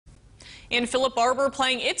And Philip Barbour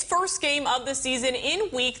playing its first game of the season in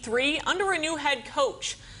week 3 under a new head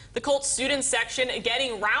coach. The Colts student section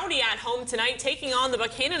getting rowdy at home tonight, taking on the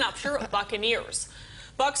Buckhannon Upshur Buccaneers.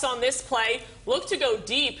 Bucks on this play look to go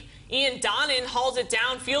deep. Ian Donnan hauls it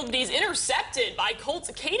downfield, but he's intercepted by Colts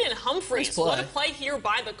Caden Humphreys. What a play here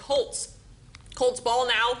by the Colts. Colts ball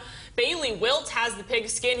now. Bailey Wilt has the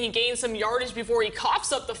pigskin. He gains some yardage before he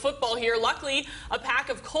coughs up the football here. Luckily, a pack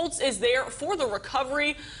of Colts is there for the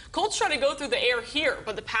recovery. Colts try to go through the air here,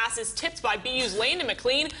 but the pass is tipped by BU's Landon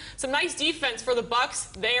McLean. Some nice defense for the Bucks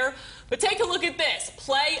there. But take a look at this.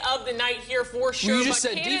 Play of the night here for sure. You just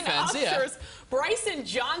said defense, yeah. Bryson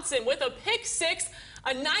Johnson with a pick six.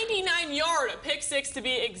 A 99-yard pick six to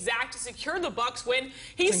be exact to secure the Bucks win.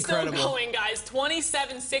 He's still going, guys.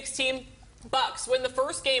 27-16. Bucks win the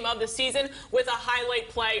first game of the season with a highlight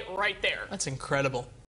play right there. That's incredible.